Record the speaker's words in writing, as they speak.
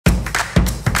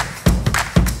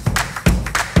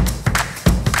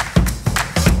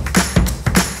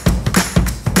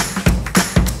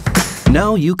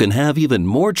Now you can have even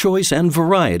more choice and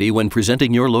variety when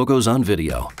presenting your logos on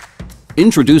video.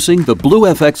 Introducing the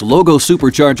BlueFX Logo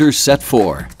Supercharger Set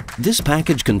 4. This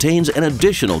package contains an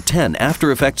additional 10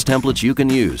 After Effects templates you can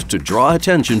use to draw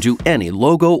attention to any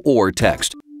logo or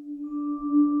text.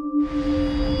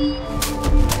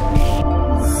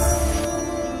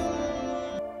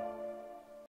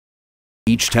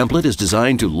 Each template is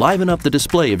designed to liven up the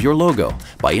display of your logo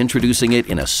by introducing it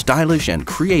in a stylish and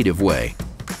creative way.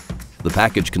 The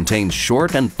package contains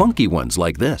short and funky ones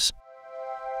like this.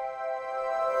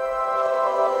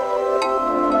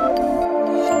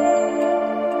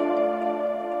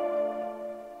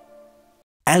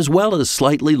 As well as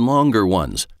slightly longer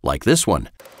ones, like this one.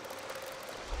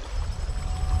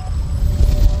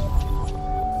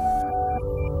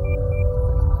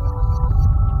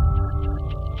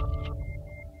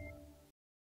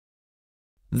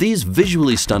 These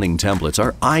visually stunning templates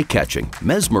are eye-catching,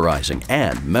 mesmerizing,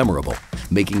 and memorable,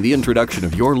 making the introduction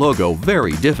of your logo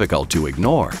very difficult to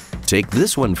ignore. Take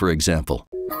this one, for example.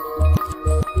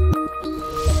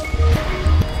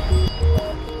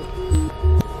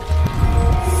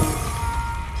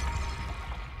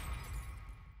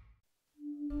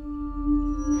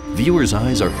 Viewers'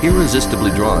 eyes are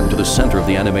irresistibly drawn to the center of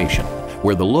the animation,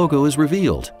 where the logo is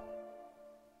revealed.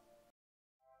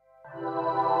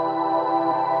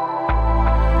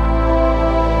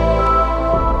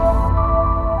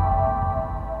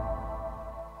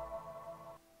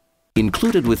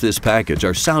 Included with this package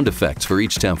are sound effects for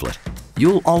each template.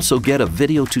 You'll also get a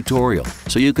video tutorial,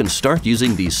 so you can start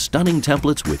using these stunning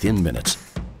templates within minutes.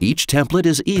 Each template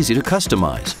is easy to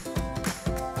customize.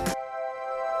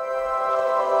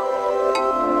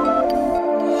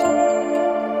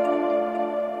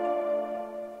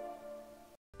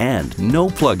 And no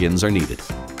plugins are needed.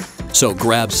 So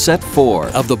grab Set 4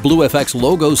 of the BlueFX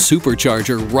Logo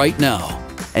Supercharger right now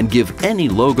and give any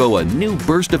logo a new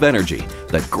burst of energy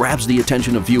that grabs the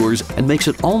attention of viewers and makes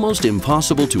it almost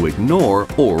impossible to ignore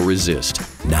or resist,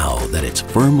 now that it's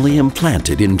firmly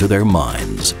implanted into their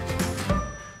minds.